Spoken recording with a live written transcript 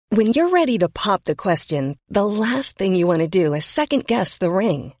When you're ready to pop the question, the last thing you want to do is second-guess the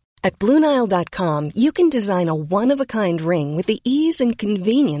ring. At BlueNile.com, you can design a one-of-a-kind ring with the ease and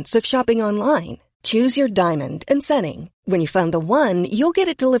convenience of shopping online. Choose your diamond and setting. When you find the one, you'll get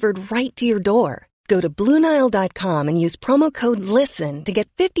it delivered right to your door. Go to BlueNile.com and use promo code LISTEN to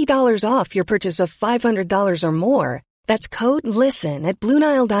get $50 off your purchase of $500 or more. That's code LISTEN at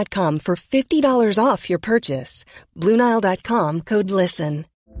BlueNile.com for $50 off your purchase. BlueNile.com, code LISTEN.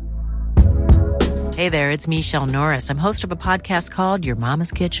 Hey there, it's Michelle Norris. I'm host of a podcast called Your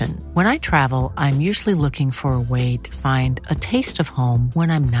Mama's Kitchen. When I travel, I'm usually looking for a way to find a taste of home when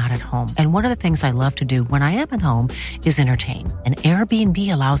I'm not at home. And one of the things I love to do when I am at home is entertain. And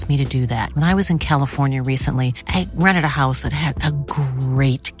Airbnb allows me to do that. When I was in California recently, I rented a house that had a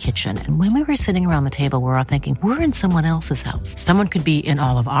great kitchen. And when we were sitting around the table, we were all thinking, we're in someone else's house. Someone could be in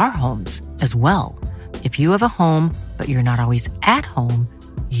all of our homes as well. If you have a home, but you're not always at home,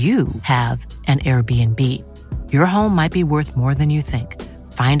 you have an Airbnb. Your home might be worth more than you think.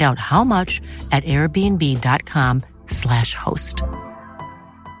 Find out how much at airbnb.com/host.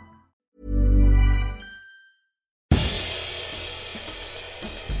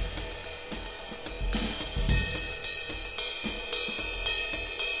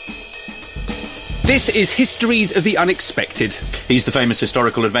 This is Histories of the Unexpected. He's the famous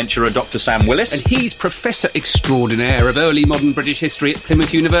historical adventurer Dr. Sam Willis. And he's Professor Extraordinaire of Early Modern British History at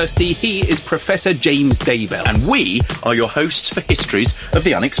Plymouth University. He is Professor James Daybell. And we are your hosts for Histories of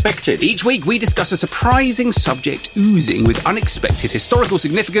the Unexpected. Each week we discuss a surprising subject oozing with unexpected historical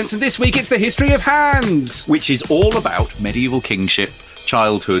significance, and this week it's the history of hands. Which is all about medieval kingship,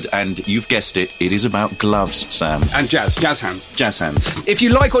 childhood, and you've guessed it, it is about gloves, Sam. And jazz hands. Jazz hands. If you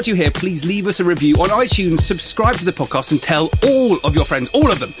like what you hear, please leave us a review on iTunes, subscribe to the podcast, and tell all of your friends,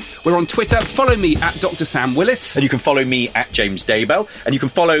 all of them. We're on Twitter. Follow me at Dr. Sam Willis. And you can follow me at James Daybell. And you can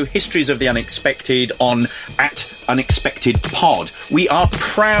follow Histories of the Unexpected on at Unexpected Pod. We are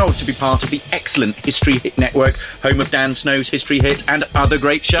proud to be part of the excellent History Hit Network, home of Dan Snow's History Hit and other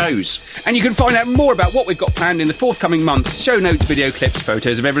great shows. And you can find out more about what we've got planned in the forthcoming months, show notes, video clips,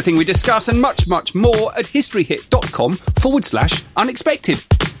 photos of everything we discuss, and much, much more at historyhit.com/unexpected.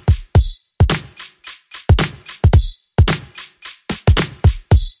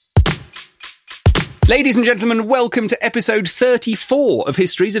 Ladies and gentlemen, welcome to episode 34 of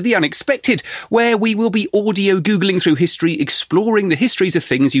Histories of the Unexpected, where we will be audio Googling through history, exploring the histories of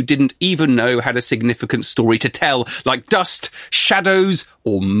things you didn't even know had a significant story to tell, like dust, shadows,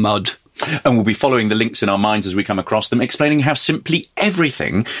 or mud. And we'll be following the links in our minds as we come across them, explaining how simply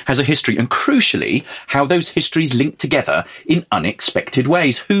everything has a history, and crucially, how those histories link together in unexpected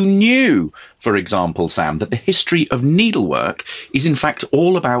ways. Who knew, for example, Sam, that the history of needlework is in fact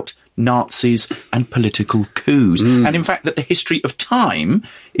all about Nazis and political coups, and in fact that the history of time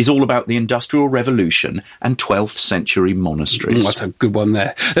is all about the Industrial Revolution and 12th century monasteries. That's a good one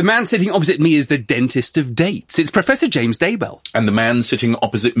there. The man sitting opposite me is the dentist of dates. It's Professor James Daybell. And the man sitting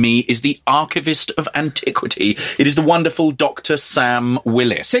opposite me is the archivist of antiquity. It is the wonderful Dr. Sam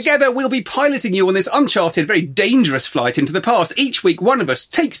Willis. Together we'll be piloting you on this uncharted, very dangerous flight into the past. Each week one of us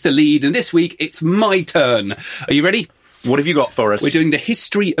takes the lead, and this week it's my turn. Are you ready? What have you got for us? We're doing the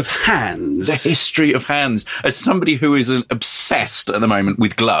history of hands. The history of hands. As somebody who is obsessed at the moment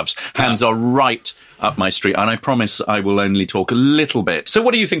with gloves, hands are right up my street, and I promise I will only talk a little bit. So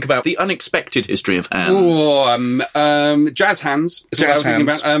what do you think about the unexpected history of hands? Jazz hands. Jazz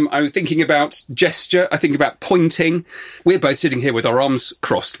hands. I'm thinking about gesture. I think about pointing. We're both sitting here with our arms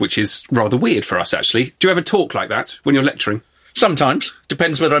crossed, which is rather weird for us, actually. Do you ever talk like that when you're lecturing? Sometimes.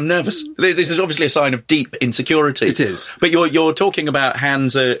 Depends whether I'm nervous. This is obviously a sign of deep insecurity. It is. But you're talking about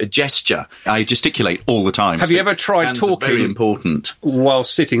hands, a gesture. I gesticulate all the time. Have you ever tried talking? Very important. While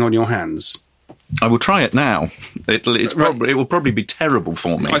sitting on your hands? I will try it now. It will probably be terrible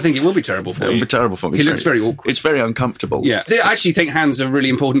for me. I think it will be terrible for you. It will be terrible for me. He looks very awkward. It's very uncomfortable. Yeah. I actually think hands are really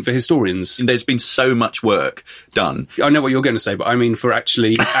important for historians. There's been so much work done. I know what you're going to say, but I mean for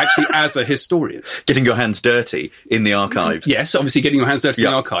actually as a historian. Getting your hands dirty in the archives. Yes, obviously getting your hands dirty in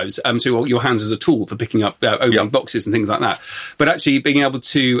the archives, so your hands as a tool for picking up opening boxes and things like that. But actually being able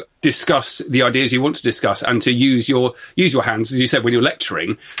to discuss the ideas you want to discuss and to use your hands, as you said, when you're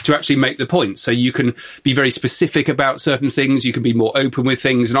lecturing, to actually make the point. So you can be very specific about certain things, you can be more open with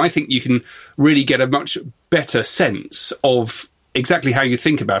things, and I think you can really get a much better sense of exactly how you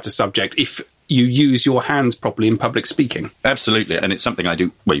think about a subject if you use your hands properly in public speaking. Absolutely, and it's something I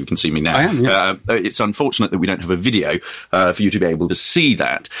do. Well, you can see me now. I am, yeah. It's unfortunate that we don't have a video for you to be able to see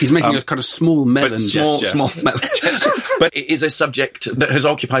that. He's making a kind of small melon gesture. Small melon gesture. But it is a subject that has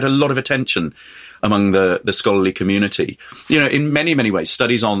occupied a lot of attention among the scholarly community. In many, many ways,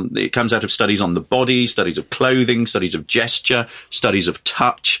 it comes out of studies on the body, studies of clothing, studies of gesture, studies of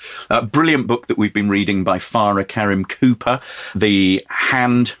touch. A brilliant book that we've been reading by Farah Karim Cooper, The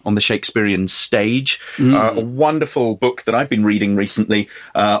Hand on the Shakespearean Stage. A wonderful book that I've been reading recently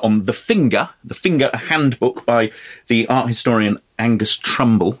on The Finger, a handbook by the art historian Angus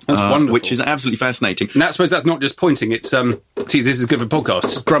Trumbull, which is absolutely fascinating. And I suppose that's not just pointing, it's, see, this is good for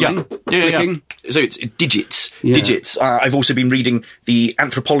podcast, just drumming, clicking. So it's digits. I've also been reading The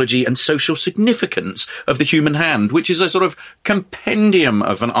Anthropology and Social Significance of the Human Hand, which is a sort of compendium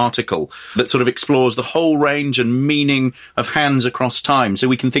of an article that sort of explores the whole range and meaning of hands across time. So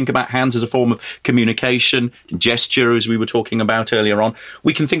we can think about hands as a form of communication, gesture, as we were talking about earlier on.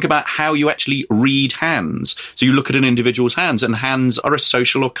 We can think about how you actually read hands. So you look at an individual's hands, and hands are a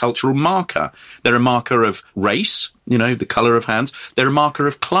social or cultural marker. They're a marker of race, the colour of hands. They're a marker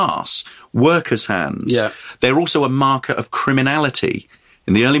of class, workers' hands. Yeah. They're also a marker of criminality.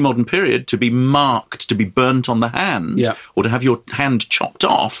 In the early modern period, to be marked, to be burnt on the hand, or to have your hand chopped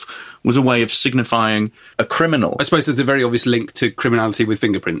off was a way of signifying a criminal. I suppose there's a very obvious link to criminality with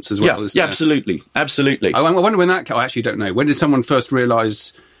fingerprints as well. Yeah, absolutely. I wonder when that... I actually don't know. When did someone first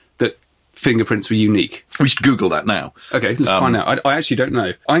realise that fingerprints were unique? We should Google that now. Okay, let's find out. I actually don't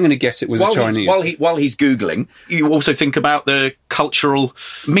know. I'm going to guess it was a Chinese. While he's Googling, you also think about the cultural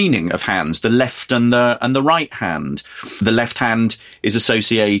meaning of hands, the left and the right hand. The left hand is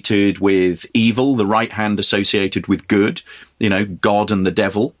associated with evil, the right hand associated with good, God and the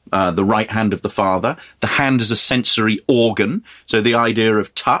devil, the right hand of the Father. The hand is a sensory organ, so the idea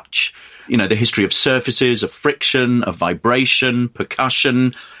of touch, the history of surfaces, of friction, of vibration,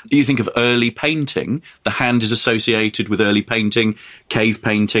 percussion. You think of early painting, the hand is associated with early painting, cave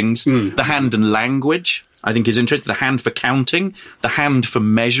paintings. The hand and language, I think, is interesting. The hand for counting, the hand for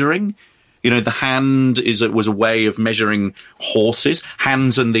measuring. The hand was a way of measuring horses,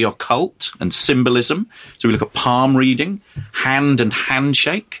 hands and the occult and symbolism. So we look at palm reading, hand and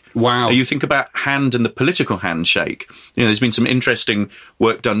handshake. Wow. You think about hand and the political handshake. There's been some interesting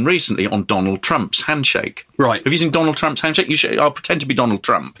work done recently on Donald Trump's handshake. Right. Have you seen Donald Trump's handshake? I'll pretend to be Donald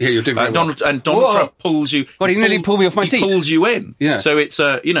Trump. Yeah, you're doing very well. And Donald Trump pulls you... He nearly pulled me off my seat. He pulls you in. Yeah. So it's,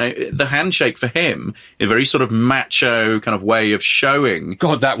 the handshake for him, a very sort of macho kind of way of showing...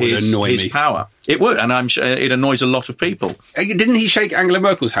 God, that would annoy me. His power. It would, and I'm sure it annoys a lot of people. Didn't he shake Angela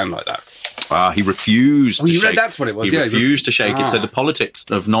Merkel's hand like that? He refused to shake. Read that's what it was. He refused to shake it. So the politics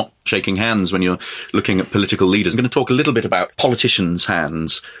of not shaking hands when you're looking at political leaders. I'm going to talk a little bit about politicians'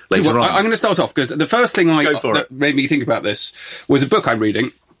 hands later on. I'm going to start off, because the first thing that made me think about this was a book I'm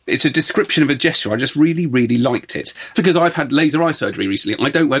reading. It's a description of a gesture. I just really, really liked it. Because I've had laser eye surgery recently. I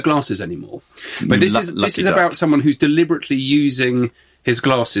don't wear glasses anymore. But this is about someone who's deliberately using his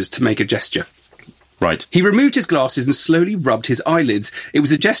glasses to make a gesture. Right. He removed his glasses and slowly rubbed his eyelids. It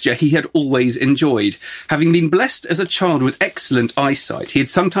was a gesture he had always enjoyed. Having been blessed as a child with excellent eyesight, he had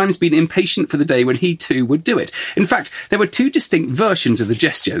sometimes been impatient for the day when he too would do it. In fact, there were two distinct versions of the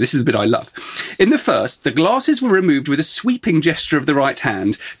gesture. This is a bit I love. In the first, the glasses were removed with a sweeping gesture of the right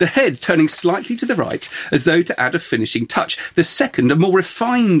hand, the head turning slightly to the right, as though to add a finishing touch. The second, a more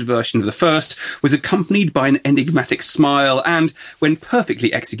refined version of the first, was accompanied by an enigmatic smile, and, when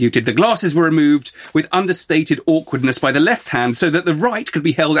perfectly executed, the glasses were removed with understated awkwardness by the left hand, so that the right could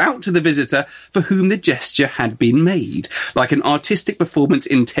be held out to the visitor for whom the gesture had been made, like an artistic performance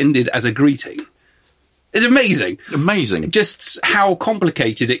intended as a greeting. It's amazing. Amazing. Just how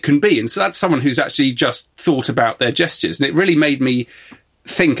complicated it can be. And so that's someone who's actually just thought about their gestures. And it really made me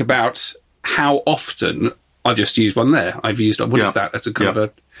think about how often... I've just used one there. I've used... What is that? That's a kind of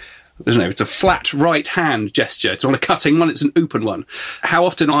a... I don't know, it's a flat right hand gesture. It's not a cutting one, it's an open one. How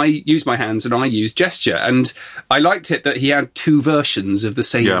often I use my hands and I use gesture. And I liked it that he had two versions of the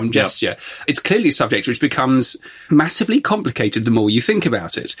same gesture. It's clearly a subject which becomes massively complicated the more you think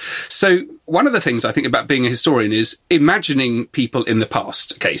about it. So one of the things I think about being a historian is imagining people in the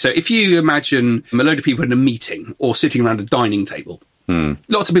past. Okay, so if you imagine a load of people in a meeting or sitting around a dining table,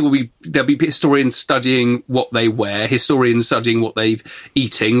 lots of people, there'll be historians studying what they wear, historians studying what they're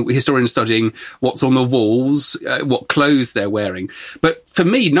eating, historians studying what's on the walls, what clothes they're wearing. But for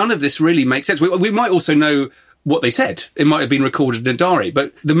me, none of this really makes sense. We might also know what they said. It might have been recorded in a diary.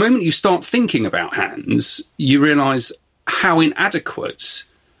 But the moment you start thinking about hands, you realise how inadequate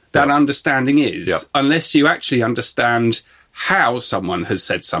that understanding is, unless you actually understand how someone has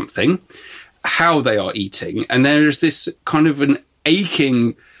said something, how they are eating. And there is this kind of an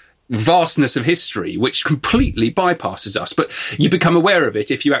aching vastness of history which completely bypasses us, but you become aware of it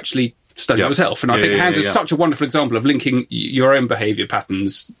if you actually study yourself. And I think hands is such a wonderful example of linking your own behaviour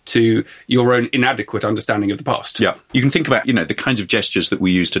patterns to your own inadequate understanding of the past. Yeah. You can think about, the kinds of gestures that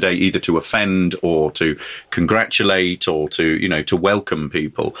we use today, either to offend or to congratulate or to welcome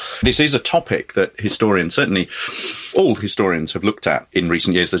people. This is a topic that historians, certainly all historians, have looked at in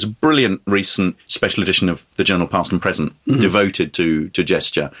recent years. There's a brilliant recent special edition of the Journal Past and Present devoted to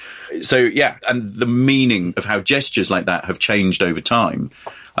gesture. So, yeah, and the meaning of how gestures like that have changed over time,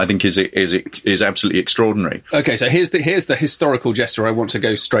 I think is absolutely extraordinary. Okay, so here's the historical gesture I want to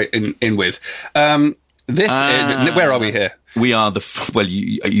go straight in with. Where are we here? We are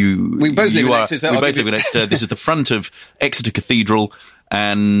we both live in Exeter. We both live in Exeter. This is the front of Exeter Cathedral.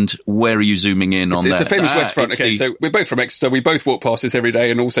 And where are you zooming in on that? It's the famous West Front. Okay, so we're both from Exeter. We both walk past this every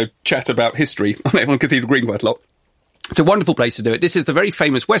day and also chat about history on Cathedral Green quite a lot. It's a wonderful place to do it. This is the very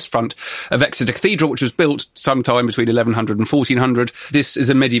famous West Front of Exeter Cathedral, which was built sometime between 1100 and 1400. This is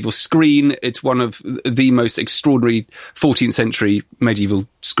a medieval screen. It's one of the most extraordinary 14th century medieval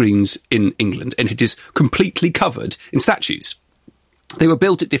screens in England, and it is completely covered in statues. They were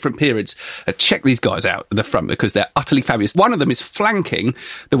built at different periods. Check these guys out at the front because they're utterly fabulous. One of them is flanking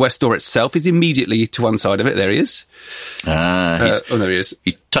the West Door itself. He's immediately to one side of it. There he is. There he is.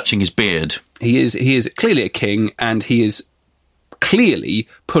 He's touching his beard. He is clearly a king, and he is clearly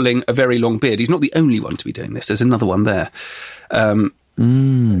pulling a very long beard. He's not the only one to be doing this. There's another one there.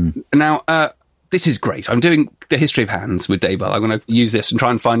 Now, this is great. I'm doing the history of hands with Daybell. I'm going to use this and try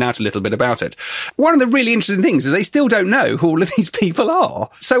and find out a little bit about it. One of the really interesting things is they still don't know who all of these people are.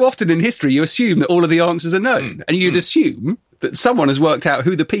 So often in history, you assume that all of the answers are known. And you'd assume that someone has worked out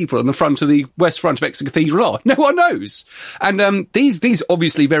who the people on the front of the West Front of Exeter Cathedral are. No one knows. And these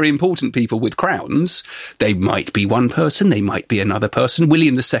obviously very important people with crowns, they might be one person, they might be another person.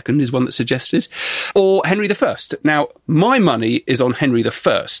 William II is one that's suggested. Or Henry I. Now, my money is on Henry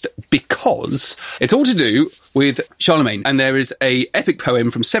I because it's all to do with Charlemagne. And there is a epic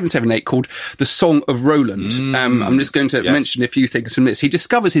poem from 778 called The Song of Roland. I'm just going to mention a few things from this. He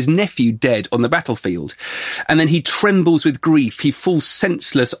discovers his nephew dead on the battlefield, and then he trembles with grief. He falls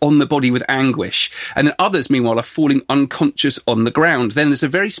senseless on the body with anguish. And then others, meanwhile, are falling unconscious on the ground. Then there's a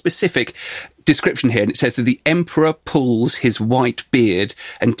very specific description here, and it says that the emperor pulls his white beard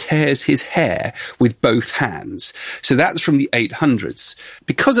and tears his hair with both hands. So that's from the 800s.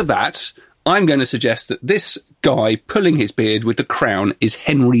 Because of that, I'm going to suggest that this guy pulling his beard with the crown is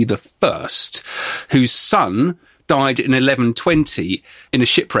Henry I, whose son died in 1120 in a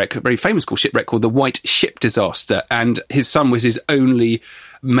shipwreck, a very famous shipwreck called the White Ship Disaster, and his son was his only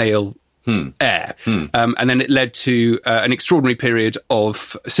male heir. And then it led to an extraordinary period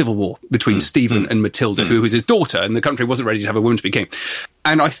of civil war between Stephen and Matilda, who was his daughter, and the country wasn't ready to have a woman to be king.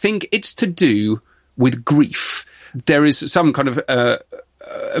 And I think it's to do with grief. There is some kind of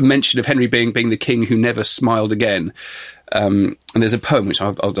a mention of Henry being the king who never smiled again. And there's a poem which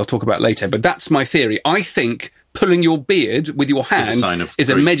I'll talk about later, but that's my theory. I think pulling your beard with your hand is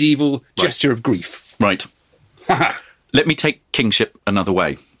a medieval gesture of grief. Right. Let me take kingship another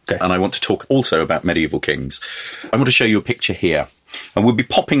way. Okay. And I want to talk also about medieval kings. I want to show you a picture here. And we'll be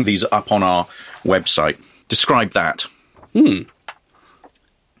popping these up on our website. Describe that.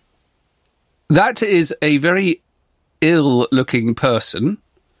 That is a very ill-looking person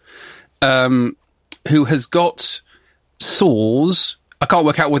who has got sores. I can't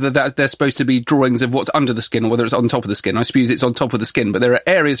work out whether they're supposed to be drawings of what's under the skin or whether it's on top of the skin. I suppose it's on top of the skin, but there are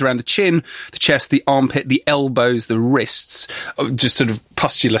areas around the chin, the chest, the armpit, the elbows, the wrists, just sort of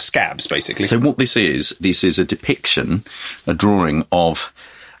pustular scabs, basically. So what this is a depiction, a drawing of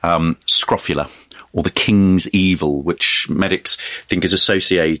scrofula, or the king's evil, which medics think is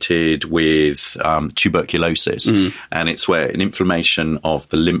associated with tuberculosis. And it's where an inflammation of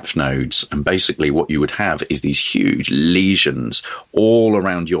the lymph nodes. And basically what you would have is these huge lesions all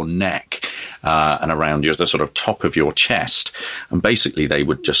around your neck and around the sort of top of your chest. And basically they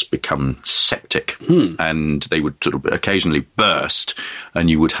would just become septic and they would sort of occasionally burst,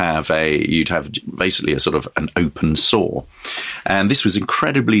 and you'd have basically a sort of an open sore. And this was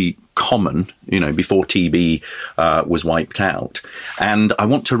incredibly common, before TB was wiped out. And I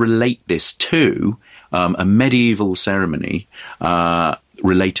want to relate this to a medieval ceremony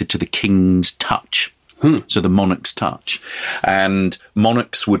related to the king's touch. So the monarch's touch. And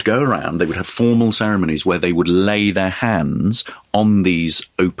monarchs would go around, they would have formal ceremonies where they would lay their hands on these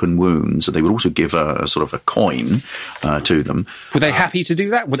open wounds. They would also give a sort of a coin to them. Were they happy to do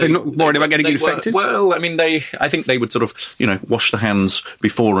that? Were they not worried about getting infected? Well, I mean, I think they would sort of, wash the hands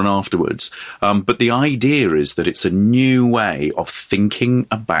before and afterwards. But the idea is that it's a new way of thinking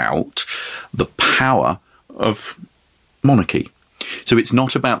about the power of monarchy. So it's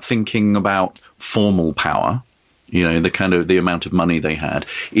not about thinking about formal power, the amount of money they had.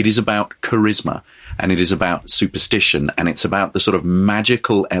 It is about charisma, and it is about superstition, and it's about the sort of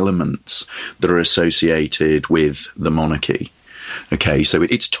magical elements that are associated with the monarchy. Okay, so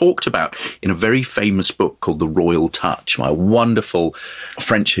it's talked about in a very famous book called The Royal Touch by a wonderful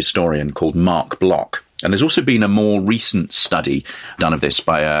French historian called Marc Bloch. And there's also been a more recent study done of this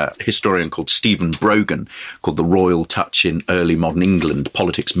by a historian called Stephen Brogan called The Royal Touch in Early Modern England,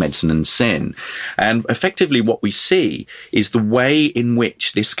 Politics, Medicine and Sin. And effectively what we see is the way in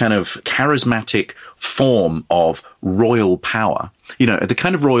which this kind of charismatic form of royal power, the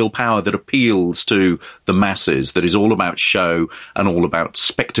kind of royal power that appeals to the masses, that is all about show and all about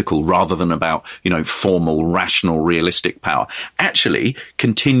spectacle rather than about, formal, rational, realistic power, actually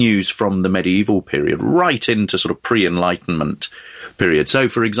continues from the medieval period right into sort of pre-Enlightenment period. So,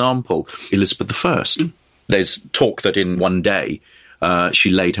 for example, Elizabeth I, there's talk that in one day she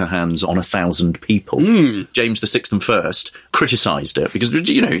laid her hands on 1,000 people. James VI and First criticised it because,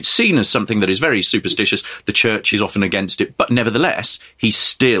 it's seen as something that is very superstitious. The church is often against it, but nevertheless, he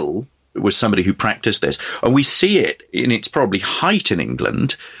still was somebody who practiced this. And we see it in its probably height in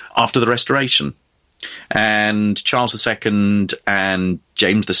England after the Restoration. And Charles II and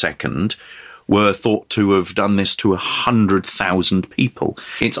James II were thought to have done this to 100,000 people.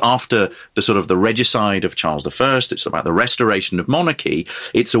 It's after the sort of the regicide of Charles I. It's about the restoration of monarchy.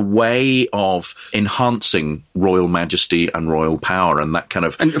 It's a way of enhancing royal majesty and royal power and that kind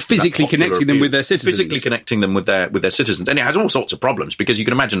of... And physically connecting them with their citizens. Physically connecting them with their citizens. And it has all sorts of problems because you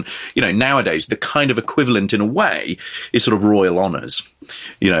can imagine, nowadays the kind of equivalent in a way is sort of royal honours,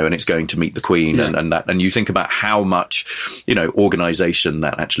 and it's going to meet the Queen and that. And you think about how much, organisation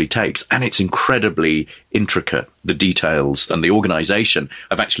that actually takes. And it's incredibly intricate, the details and the organisation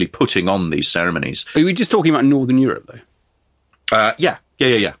of actually putting on these ceremonies. Are we just talking about Northern Europe, though? Yeah.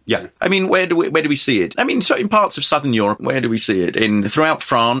 I mean, where do we see it? I mean, so in parts of Southern Europe, where do we see it? Throughout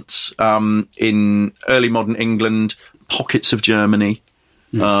France, in early modern England, pockets of Germany.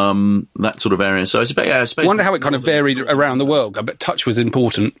 That sort of area. So I suppose I wonder how it kind of varied around the world. I bet touch was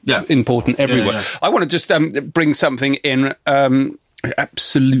important everywhere. Yeah. I want to just bring something in. I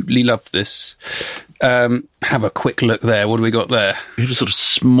absolutely love this. Have a quick look there. What do we got there? We have a sort of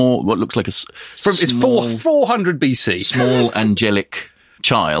small, what looks like it's 400 BC. Small angelic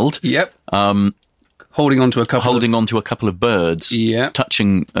child. Yep. Holding on to a couple of birds. Yeah.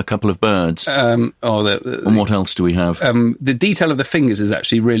 Touching a couple of birds. And what else do we have? The detail of the fingers is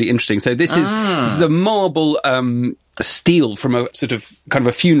actually really interesting. So this is a marble steel from a sort of kind of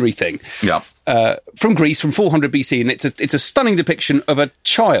a funerary thing. Yeah. From Greece, from 400 BC. And it's a stunning depiction of a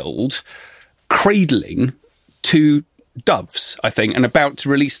child cradling two doves, I think, and about to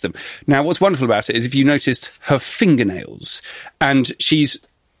release them. Now, what's wonderful about it is if you noticed her fingernails, and she's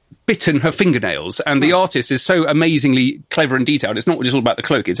bitten her fingernails, and the artist is so amazingly clever and detailed. It's not just all about the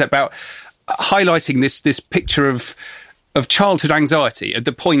cloak, it's about highlighting this picture of childhood anxiety at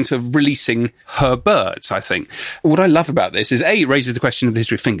the point of releasing her birds, I think. What I love about this is, A, it raises the question of the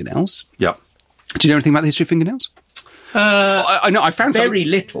history of fingernails. Yeah. Do you know anything about the history of fingernails? I know. I found very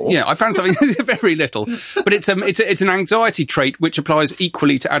little. Yeah, I found something very little. But it's an anxiety trait which applies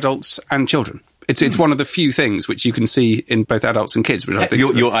equally to adults and children. It's one of the few things which you can see in both adults and kids. Which I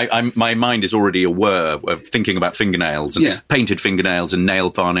think my mind is already aware of thinking about fingernails and painted fingernails and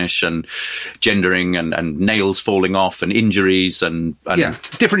nail varnish and gendering and nails falling off and injuries and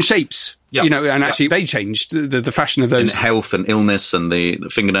different shapes. Yeah. And actually they changed the fashion of those. And health and illness, and the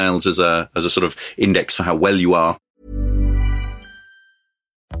fingernails as a sort of index for how well you are.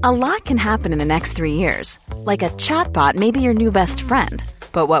 A lot can happen in the next 3 years. Like a chatbot may be your new best friend.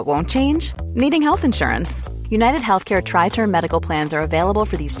 But what won't change? Needing health insurance. United Healthcare Tri-Term Medical Plans are available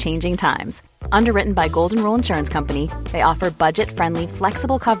for these changing times. Underwritten by Golden Rule Insurance Company, they offer budget-friendly,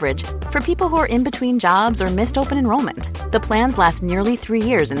 flexible coverage for people who are in between jobs or missed open enrollment. The plans last nearly 3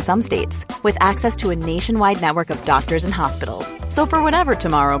 years in some states, with access to a nationwide network of doctors and hospitals. So for whatever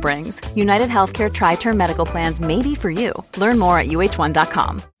tomorrow brings, United Healthcare Tri-Term Medical Plans may be for you. Learn more at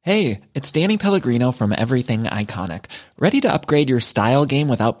uh1.com. Hey, it's Danny Pellegrino from Everything Iconic. Ready to upgrade your style game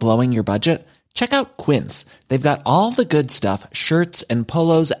without blowing your budget? Check out Quince. They've got all the good stuff, shirts and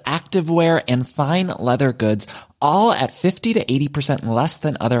polos, activewear, and fine leather goods, all at 50 to 80% less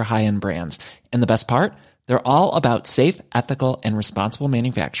than other high-end brands. And the best part? They're all about safe, ethical, and responsible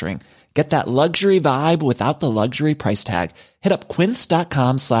manufacturing. Get that luxury vibe without the luxury price tag. Hit up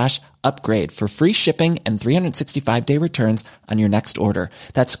quince.com/upgrade for free shipping and 365-day returns on your next order.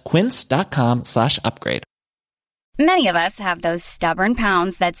 That's quince.com/upgrade. Many of us have those stubborn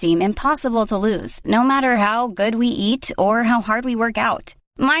pounds that seem impossible to lose, no matter how good we eat or how hard we work out.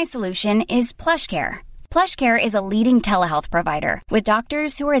 My solution is PlushCare. PlushCare is a leading telehealth provider with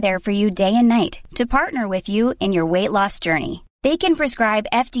doctors who are there for you day and night to partner with you in your weight loss journey. They can prescribe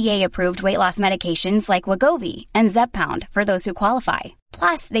FDA-approved weight loss medications like Wegovy and Zepbound for those who qualify.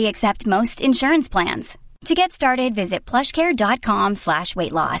 Plus, they accept most insurance plans. To get started, visit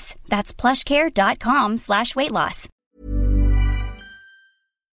plushcare.com/weightloss. That's plushcare.com/weightloss.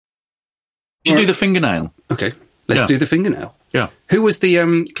 You do the fingernail. Okay, let's do the fingernail. Yeah. Who was the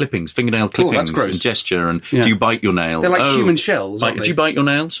clippings, fingernail clippings, that's gross. and gesture, and do you bite your nail? They're like human shells. Aren't they? Do you bite your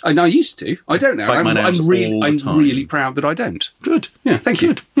nails? I used to. I don't know. Bite my nails I'm all the time. really proud that I don't. Good. Yeah, thank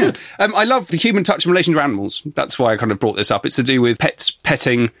you. Yeah. I love the human touch in relation to animals. That's why I kind of brought this up. It's to do with pets,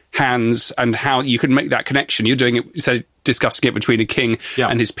 petting, hands, and how you can make that connection. You're doing it, discussing it between a king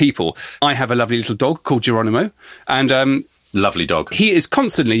and his people. I have a lovely little dog called Geronimo, and lovely dog. He is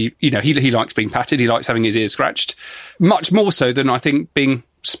constantly, he likes being patted. He likes having his ears scratched, much more so than I think being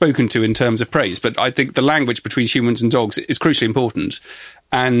spoken to in terms of praise. But I think the language between humans and dogs is crucially important.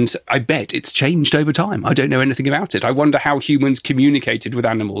 And I bet it's changed over time. I don't know anything about it. I wonder how humans communicated with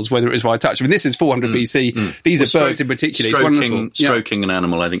animals, whether it was via touch. I mean, this is 400 BC. These are birds in particular. Stroking an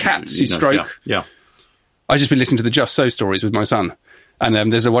animal, I think. Cats you stroke. Yeah. I've just been listening to the Just So stories with my son.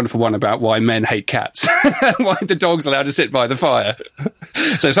 And there's a wonderful one about why men hate cats, why the dog's allowed to sit by the fire.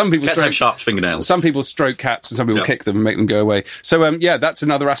 So some people cats have sharp fingernails. Some people stroke cats, and some people kick them and make them go away. So that's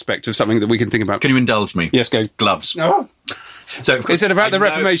another aspect of something that we can think about. Can you indulge me? Yes, go. Gloves. Oh. So is it about the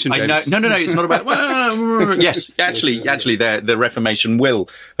Reformation, James? No, it's not about... yes, actually, the Reformation will,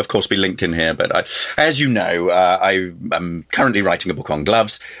 of course, be linked in here. But as you know, I'm currently writing a book on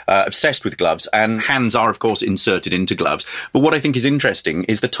gloves, obsessed with gloves, and hands are, of course, inserted into gloves. But what I think is interesting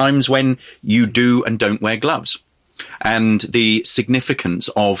is the times when you do and don't wear gloves, and the significance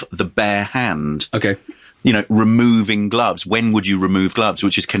of the bare hand. Okay. Removing gloves. When would you remove gloves?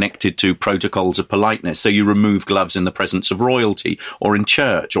 Which is connected to protocols of politeness. So you remove gloves in the presence of royalty or in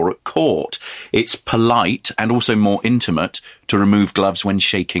church or at court. It's polite and also more intimate to remove gloves when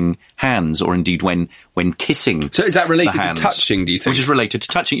shaking hands or indeed when kissing. So is that related to touching, do you think? Which is related to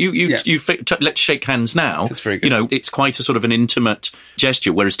touching. Let's shake hands now. That's very good. It's quite a sort of an intimate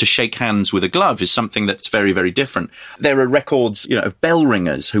gesture, whereas to shake hands with a glove is something that's very, very different. There are records, of bell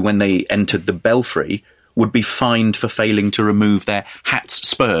ringers who, when they entered the belfry, would be fined for failing to remove their hats,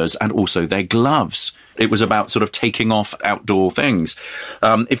 spurs, and also their gloves. It was about sort of taking off outdoor things.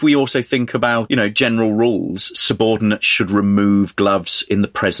 If we also think about, general rules, subordinates should remove gloves in the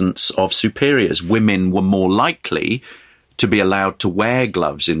presence of superiors. Women were more likely to be allowed to wear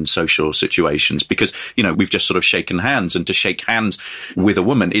gloves in social situations because, we've just sort of shaken hands, and to shake hands with a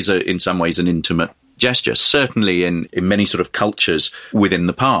woman is in some ways an intimate gesture, certainly in many sort of cultures within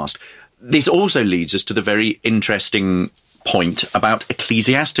the past. This also leads us to the very interesting point about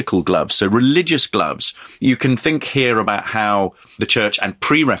ecclesiastical gloves, so religious gloves. You can think here about how the church, and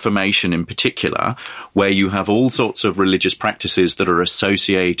pre-Reformation in particular, where you have all sorts of religious practices that are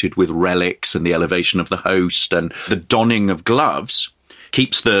associated with relics and the elevation of the host, and the donning of gloves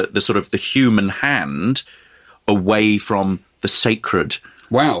keeps the sort of the human hand away from the sacred.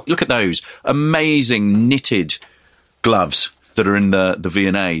 Wow. Look at those amazing knitted gloves that are in the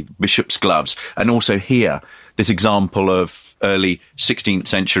V&A, bishop's gloves. And also here, this example of early 16th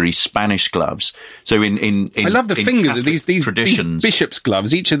century Spanish gloves. So in I love the fingers of these traditions. Bishop's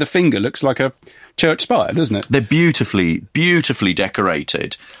gloves. Each of the finger looks like a church spire, doesn't it? They're beautifully, beautifully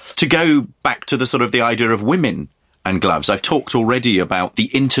decorated. To go back to the sort of the idea of women and gloves, I've talked already about the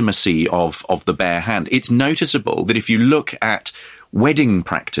intimacy of the bare hand. It's noticeable that if you look at wedding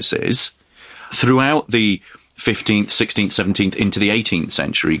practices throughout the 15th, 16th, 17th, into the 18th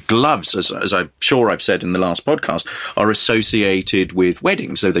century, gloves, as I'm sure I've said in the last podcast, are associated with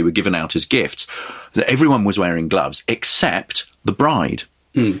weddings, though they were given out as gifts. So everyone was wearing gloves except the bride.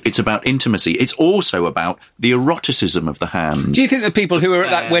 It's about intimacy. It's also about the eroticism of the hand. Do you think the people who were at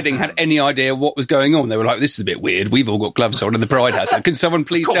that wedding had any idea what was going on? They were like, this is a bit weird. We've all got gloves on and the bride has it. Can someone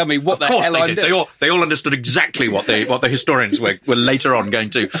please tell me what the hell I'm doing? They all understood exactly what the historians were later on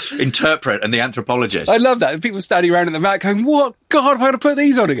going to interpret, and the anthropologists. I love that. People standing around at the back going, what? God, am I going to put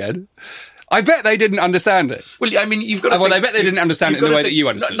these on again? I bet they didn't understand it. Well, I mean, you've got to I bet they didn't understand it in the way that you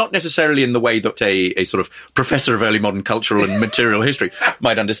understood. Not necessarily in the way that a sort of professor of early modern cultural and material history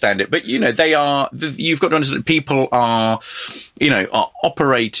might understand it. But, you've got to understand people are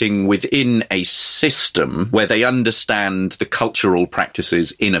operating within a system where they understand the cultural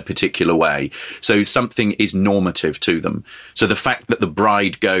practices in a particular way. So something is normative to them. So the fact that the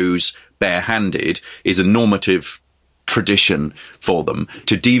bride goes barehanded is a normative tradition for them.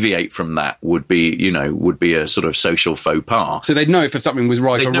 To deviate from that would be a sort of social faux pas. So they'd know if something was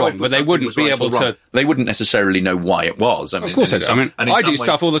right or wrong, but they wouldn't be able to... They wouldn't necessarily know why it was. Of course they do. I do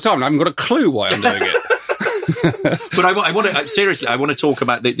stuff all the time and I haven't got a clue why I'm doing it. But I want to seriously. I want to talk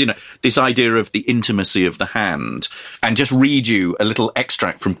about this idea of the intimacy of the hand, and just read you a little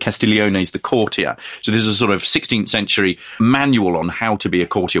extract from Castiglione's The Courtier. So this is a sort of 16th century manual on how to be a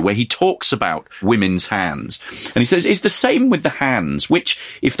courtier, where he talks about women's hands, and he says it's the same with the hands, which,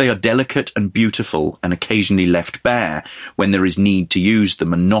 if they are delicate and beautiful and occasionally left bare when there is need to use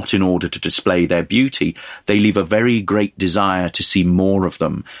them, and not in order to display their beauty, they leave a very great desire to see more of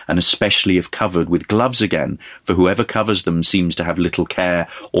them, and especially if covered with gloves again. For whoever covers them seems to have little care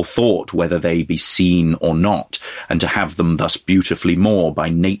or thought whether they be seen or not, and to have them thus beautifully more by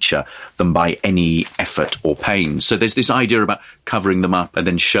nature than by any effort or pains. So there's this idea about covering them up and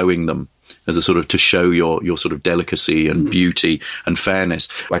then showing them as a sort of to show your sort of delicacy and beauty and fairness.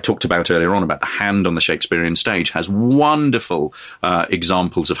 I talked about earlier on about the hand on the Shakespearean stage has wonderful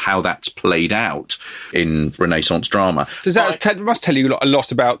examples of how that's played out in Renaissance drama. Does that must tell you a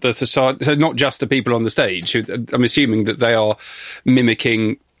lot about the society, so not just the people on the stage, who, I'm assuming that they are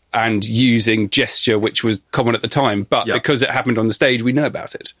mimicking and using gesture which was common at the time, but because it happened on the stage, we know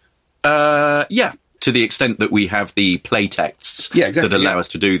about it. Yeah. To the extent that we have the play texts that allow us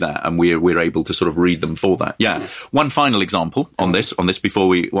to do that, and we're able to sort of read them for that. Yeah. One final example on this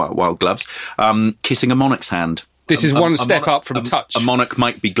before while gloves, kissing a monarch's hand. This is one step up from touch. A monarch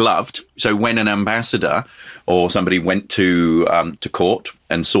might be gloved. So when an ambassador or somebody went to court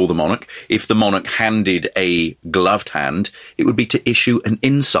and saw the monarch, if the monarch handed a gloved hand, it would be to issue an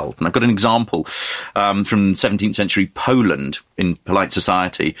insult. And I've got an example from 17th century Poland. In polite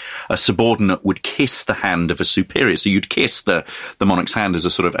society, a subordinate would kiss the hand of a superior. So you'd kiss the monarch's hand as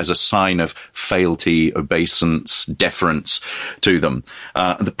a sign of fealty, obeisance, deference to them.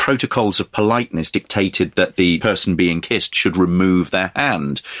 The protocols of politeness dictated that the person being kissed should remove their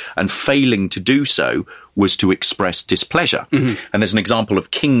hand, and failing to do so was to express displeasure. Mm-hmm. And there's an example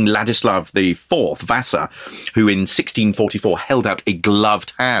of King Ladislav IV, Vasa, who in 1644 held out a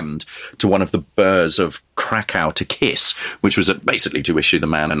gloved hand to one of the Boers of Krakow to kiss, which was basically to issue the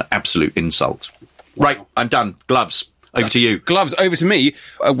man an absolute insult. Right, I'm done. Gloves. Over to you. Gloves, over to me.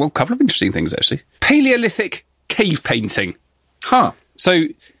 Well, a couple of interesting things, actually. Paleolithic cave painting. Huh. So,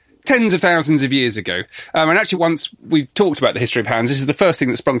 tens of thousands of years ago. And actually, once we talked about the history of hands, this is the first thing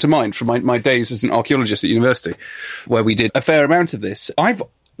that sprung to mind from my days as an archaeologist at university, where we did a fair amount of this. I've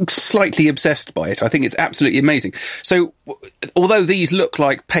slightly obsessed by it. I think it's absolutely amazing. So, although these look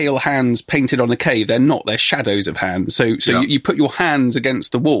like pale hands painted on a cave, they're not. They're shadows of hands. So you put your hands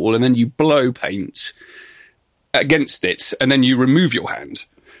against the wall and then you blow paint against it and then you remove your hand.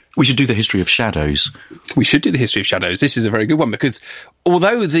 We should do the history of shadows. We should do the history of shadows. This is a very good one, because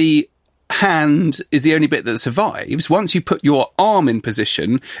although the hand is the only bit that survives, once you put your arm in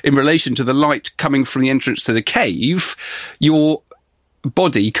position in relation to the light coming from the entrance to the cave, your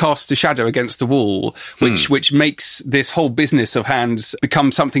body casts a shadow against the wall, which makes this whole business of hands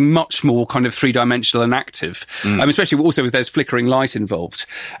become something much more kind of three-dimensional and active, especially also if there's flickering light involved.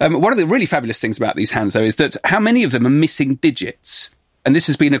 One of the really fabulous things about these hands, though, is that how many of them are missing digits. And this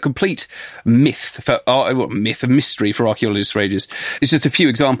has been a complete myth, a mystery for archaeologists for ages. It's just a few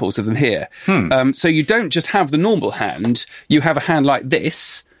examples of them here. So you don't just have the normal hand, you have a hand like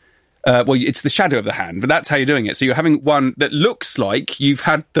this. It's the shadow of the hand, but that's how you're doing it. So you're having one that looks like you've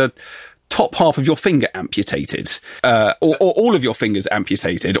had the top half of your finger amputated, or all of your fingers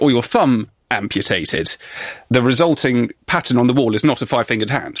amputated, or your thumb amputated. The resulting pattern on the wall is not a five-fingered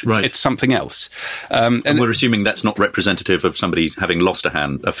hand. It's something else. And we're assuming that's not representative of somebody having lost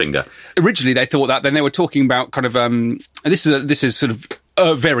a finger. Originally, they thought that. Then they were talking about kind of this is sort of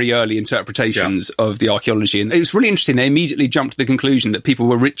very early interpretations of the archaeology. And it was really interesting. They immediately jumped to the conclusion that people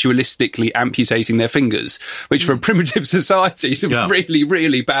were ritualistically amputating their fingers, which for a primitive society is a really,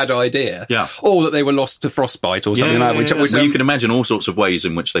 really bad idea. Yeah. Or that they were lost to frostbite or something like that. Which you can imagine all sorts of ways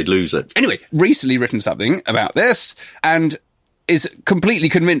in which they'd lose it. Anyway, recently written something about this and is completely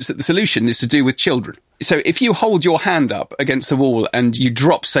convinced that the solution is to do with children. So if you hold your hand up against the wall and you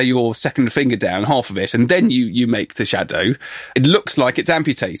drop, say, your second finger down, half of it, and then you make the shadow, it looks like it's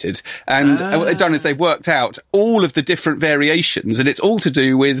amputated. And what they've done is they've worked out all of the different variations, and it's all to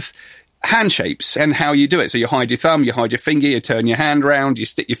do with hand shapes and how you do it. So you hide your thumb, you hide your finger, you turn your hand round, you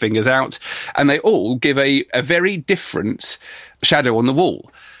stick your fingers out, and they all give a very different shadow on the wall.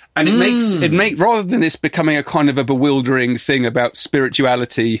 And it makes rather than this becoming a kind of a bewildering thing about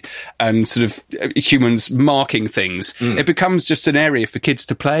spirituality and sort of humans marking things, it becomes just an area for kids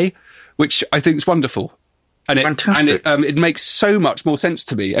to play, which I think is wonderful. And Fantastic. it makes so much more sense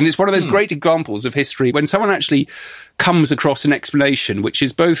to me. And it's one of those great examples of history when someone actually comes across an explanation which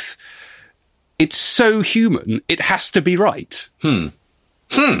is both, it's so human, it has to be right.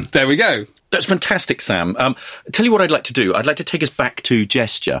 There we go. That's fantastic, Sam. Tell you what I'd like to do. I'd like to take us back to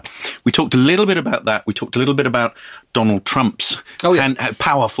gesture. We talked a little bit about that. We talked a little bit about Donald Trump's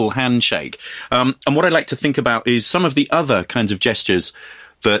powerful handshake. And what I'd like to think about is some of the other kinds of gestures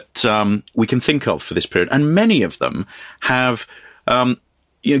that we can think of for this period. And many of them have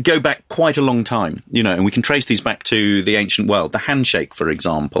go back quite a long time, and we can trace these back to the ancient world. The handshake, for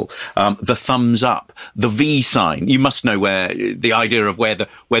example, the thumbs up, the V sign. You must know where the idea of where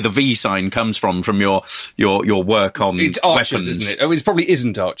the V sign comes from your work on it's archers, weapons, isn't it? Oh, it probably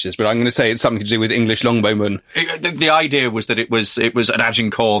isn't archers, but I'm going to say it's something to do with English longbowmen. The idea was that it was at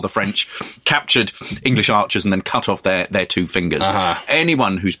Agincourt, the French captured English archers and then cut off their two fingers.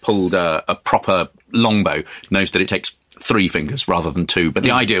 Anyone who's pulled a proper longbow knows that it takes 3 fingers rather than 2. But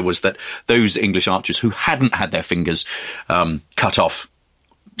the idea was that those English archers who hadn't had their fingers cut off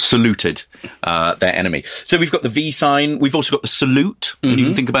saluted their enemy. So we've got the V sign. We've also got the salute. And you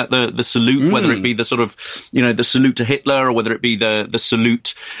can think about the salute, whether it be the sort of, the salute to Hitler or whether it be the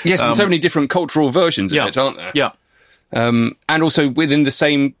salute. Yes, and so many different cultural versions of it, aren't there? Yeah. And also within the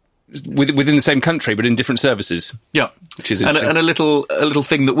same country, but in different services. Yeah, which is interesting. And a little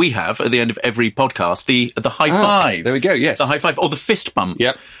thing that we have at the end of every podcast, the high five. There we go. Yes, the high five or the fist bump.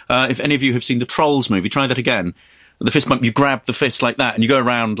 Yep. If any of you have seen the Trolls movie, try that again. The fist bump, you grab the fist like that and you go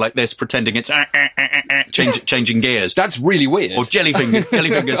around like this, pretending it's changing gears. That's really weird. Or jellyfingers,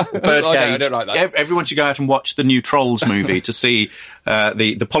 birdcage. I don't like that. Everyone should go out and watch the new Trolls movie to see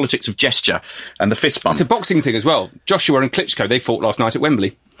the politics of gesture and the fist bump. It's a boxing thing as well. Joshua and Klitschko, they fought last night at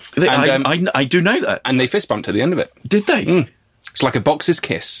Wembley. I do know that. And they fist bumped at the end of it. Did they? It's like a boxer's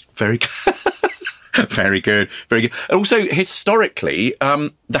kiss. Very good. Very good, very good. Also, historically,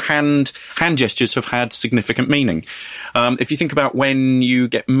 the hand gestures have had significant meaning. If you think about when you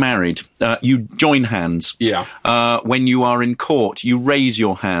get married, you join hands. Yeah. When you are in court, you raise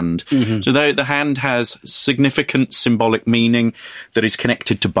your hand. So the hand has significant symbolic meaning that is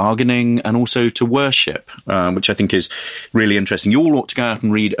connected to bargaining and also to worship, which I think is really interesting. You all ought to go out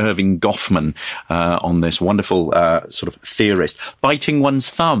and read Irving Goffman on this wonderful sort of theorist. Biting one's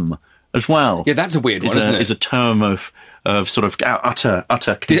thumb as well. Yeah, that's a weird one, isn't it? Is a term of sort of utter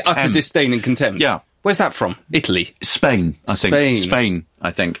contempt. Utter disdain and contempt. Yeah. Where's that from? Italy? Spain, I think. Spain,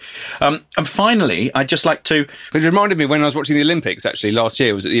 I think. And finally, I'd just like to... It reminded me when I was watching the Olympics, actually, last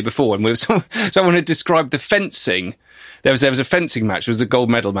year, was it the year before, and someone had described the fencing. There was a fencing match, it was the gold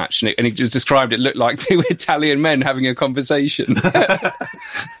medal match, and he just described it looked like 2 Italian men having a conversation.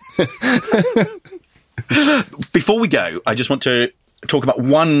 Before we go, I just want to talk about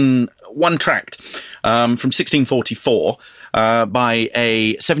one tract from 1644 by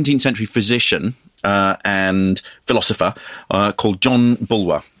a 17th century physician and philosopher called John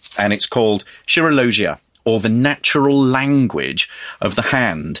Bulwer, and it's called Chirologia, or the natural language of the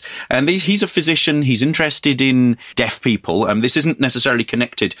hand. And he's a physician. He's interested in deaf people. This isn't necessarily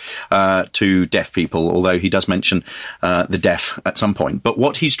connected to deaf people, although he does mention the deaf at some point. But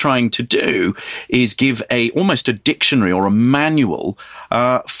what he's trying to do is give almost a dictionary or a manual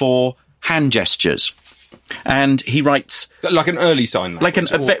for hand gestures. And he writes... Like an early sign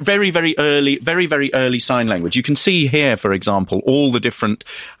language? Like a very, very early sign language. You can see here, for example, all the different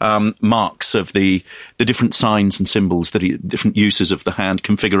marks of the different signs and symbols, different uses of the hand,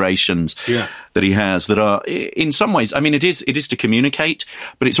 configurations that he has that are, in some ways, I mean, it is to communicate,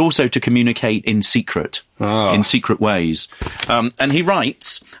 but it's also to communicate in secret, in secret ways. And he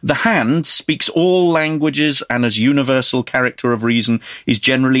writes, the hand speaks all languages and as universal character of reason is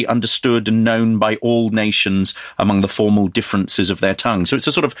generally understood and known by all nations among the formal differences of their tongue. So it's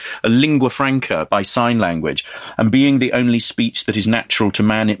a sort of a lingua franca by sign language. And being the only speech that is natural to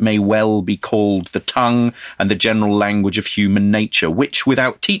man, it may well be called the tongue and the general language of human nature, which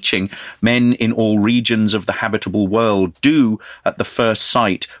without teaching, men in all regions of the habitable world do at the first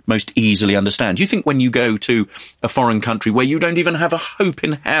sight most easily understand. You think when you go to a foreign country where you don't even have a hope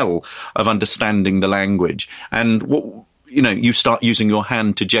in hell of understanding the language, and you start using your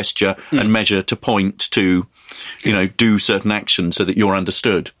hand to gesture and measure, to point, to, do certain actions so that you're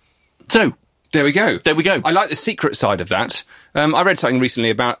understood. So, There we go. I like the secret side of that. I read something recently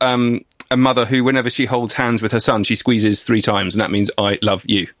about a mother who, whenever she holds hands with her son, she squeezes 3 times, and that means I love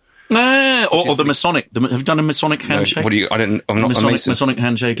you. Or the Masonic. Have you done a Masonic handshake? No, I'm not a Mason. Masonic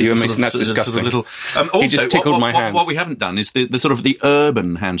handshake. You're a Mason. That's disgusting. Also, he just tickled my hand. What we haven't done is the sort of the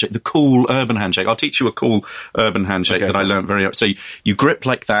urban handshake, the cool urban handshake. I'll teach you a cool urban handshake that I learned very early. So you grip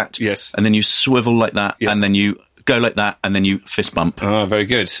like that, yes, and then you swivel like that, and then you go like that, and then you fist bump. Oh, very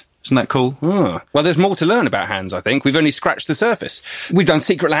good. Isn't that cool? Oh. Well, there's more to learn about hands, I think. We've only scratched the surface. We've done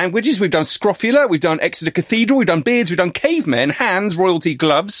secret languages, we've done scrofula, we've done Exeter Cathedral, we've done beards, we've done cavemen, hands, royalty,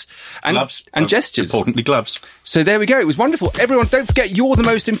 gloves, and gestures. Importantly, gloves. So there we go. It was wonderful. Everyone, don't forget, you're the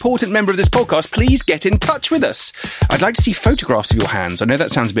most important member of this podcast. Please get in touch with us. I'd like to see photographs of your hands. I know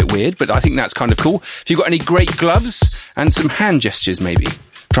that sounds a bit weird, but I think that's kind of cool. If you've got any great gloves and some hand gestures, maybe,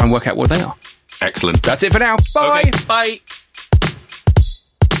 try and work out what they are. Excellent. That's it for now. Bye. Okay, bye.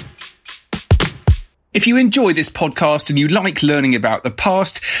 If you enjoy this podcast and you like learning about the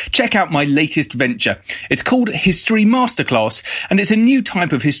past, check out my latest venture. It's called History Masterclass, and it's a new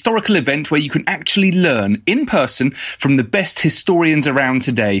type of historical event where you can actually learn in person from the best historians around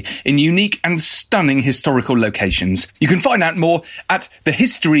today in unique and stunning historical locations. You can find out more at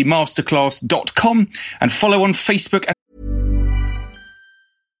thehistorymasterclass.com and follow on Facebook.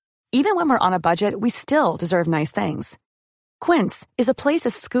 Even when we're on a budget, we still deserve nice things. Quince is a place to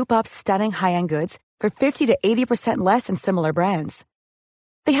scoop up stunning high-end goods for 50 to 80% less than similar brands.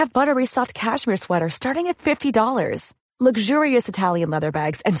 They have buttery soft cashmere sweaters starting at $50, luxurious Italian leather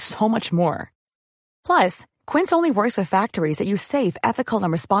bags, and so much more. Plus, Quince only works with factories that use safe, ethical,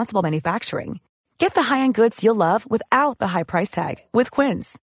 and responsible manufacturing. Get the high-end goods you'll love without the high price tag with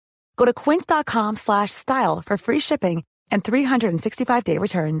Quince. Go to quince.com/style for free shipping and 365-day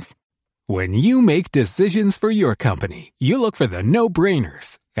returns. When you make decisions for your company, you look for the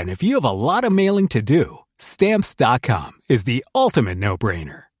no-brainers. And if you have a lot of mailing to do, Stamps.com is the ultimate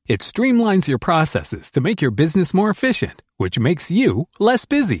no-brainer. It streamlines your processes to make your business more efficient, which makes you less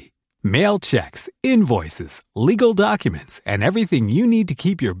busy. Mail checks, invoices, legal documents, and everything you need to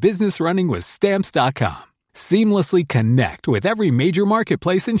keep your business running with Stamps.com. Seamlessly connect with every major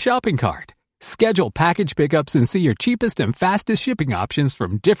marketplace and shopping cart. Schedule package pickups and see your cheapest and fastest shipping options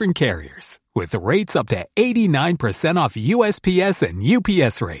from different carriers, with rates up to 89% off USPS and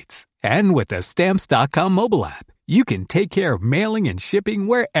UPS rates. And with the Stamps.com mobile app, you can take care of mailing and shipping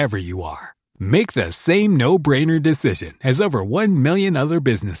wherever you are. Make the same no-brainer decision as over 1 million other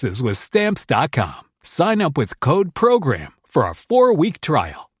businesses with Stamps.com. Sign up with code PROGRAM for a 4-week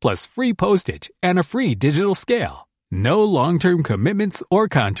trial, plus free postage and a free digital scale. No long-term commitments or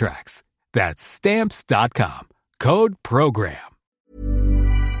contracts. That's Stamps.com. Code PROGRAM.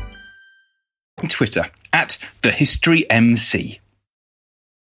 Twitter, @TheHistoryMC.